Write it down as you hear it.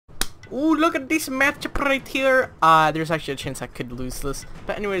Ooh, look at this matchup right here. There's actually a chance I could lose this.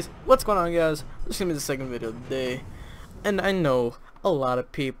 But anyways, what's going on, guys? This is gonna be the second video of the day. And I know a lot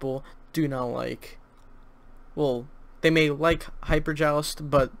of people do not like, well, they may like Hyper Joust,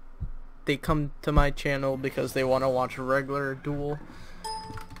 but they come to my channel because they want to watch a regular Duel.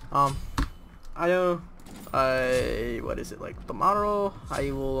 I know, what is it, like, tomorrow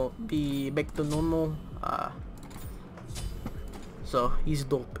I will be back to normal. So he's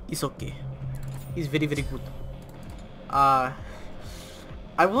dope. He's okay. He's very good. I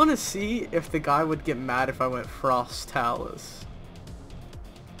want to see if the guy would get mad if I went Frost Talus.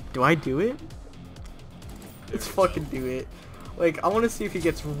 Do I do it? Let's fucking do it. Like, I want to see if he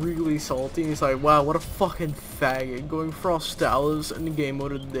gets really salty and he's like, wow, what a fucking faggot going Frost Talus in the game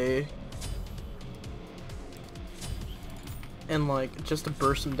mode of the day. And like, just to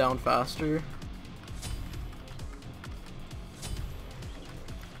burst him down faster.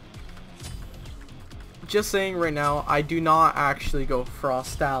 Just saying right now, I do not actually go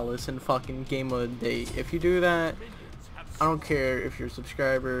Frost Talus in fucking game mode of the day. If you do that, I don't care if you're a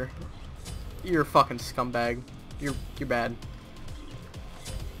subscriber. You're a fucking scumbag. You're bad.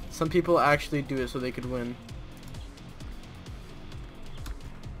 Some people actually do it so they could win.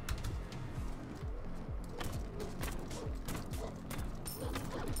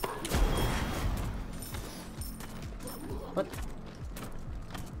 What?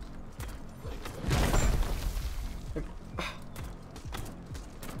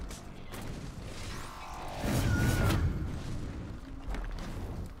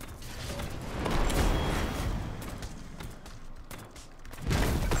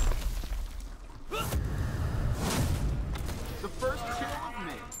 The first kill of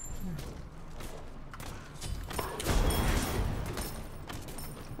me.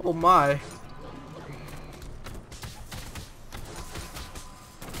 Oh my.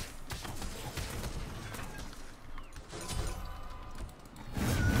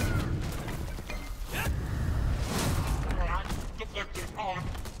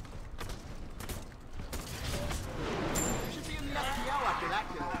 Should be in the FPL after that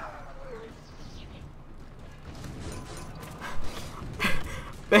kill.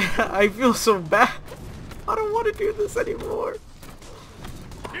 Man, I feel so bad. I don't want to do this anymore.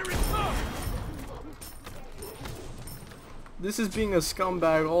 Here it comes. This is being a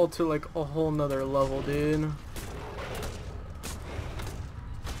scumbag all to like a whole nother level, dude.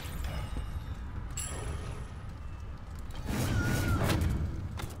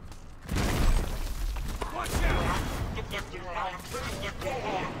 Watch out.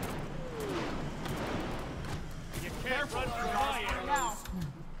 You can't run from my arrows.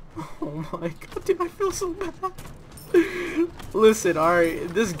 Oh my god, dude, I feel so bad. Listen, alright,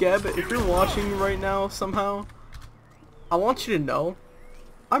 this Geb, if you're watching right now somehow, I want you to know,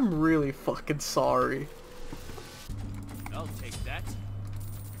 I'm really fucking sorry. I'll take that.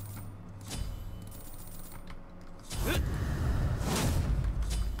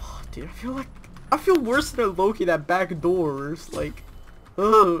 Oh, dude, I feel worse than a Loki that back doors, like,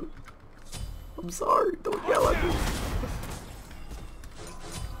 ugh. I'm sorry, don't yell at me.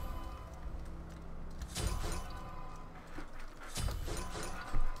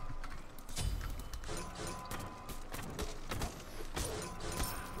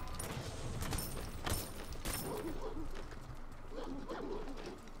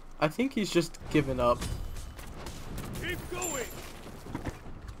 I think he's just given up. Keep going.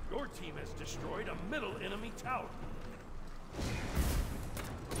 Your team has destroyed a middle enemy tower.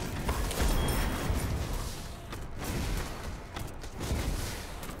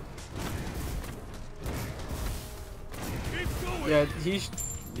 Keep going. Yeah, he's...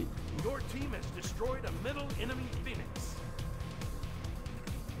 Your team has destroyed a middle enemy phoenix.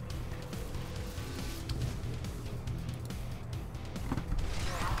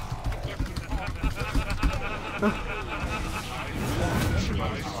 You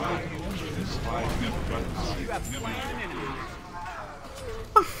have slain an enemy.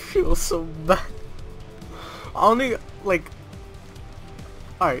 I feel so bad. I only, like...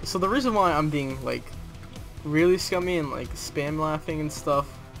 Alright, so the reason why I'm being, like, really scummy and, like, spam laughing and stuff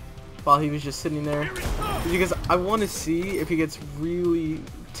while he was just sitting there is because I want to see if he gets really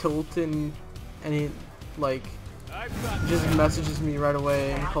tilted and he, like, just messages me right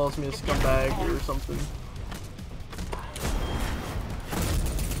away and calls me a scumbag or something.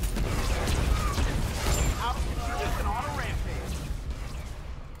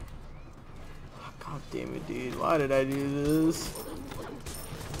 God damn it, dude. Why did I do this?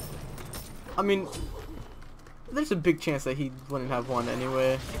 I mean, there's a big chance that he wouldn't have won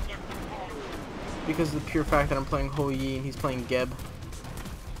anyway. Because of the pure fact that I'm playing Ho Yi and he's playing Geb.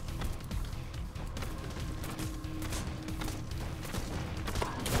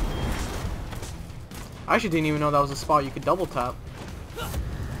 I actually didn't even know that was a spot you could double tap.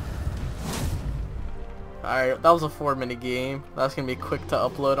 Alright, that was a 4-minute game. That's gonna be quick to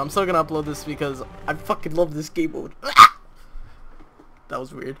upload. I'm still gonna upload this because I fucking love this game mode. That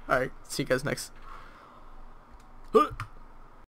was weird. Alright, see you guys next.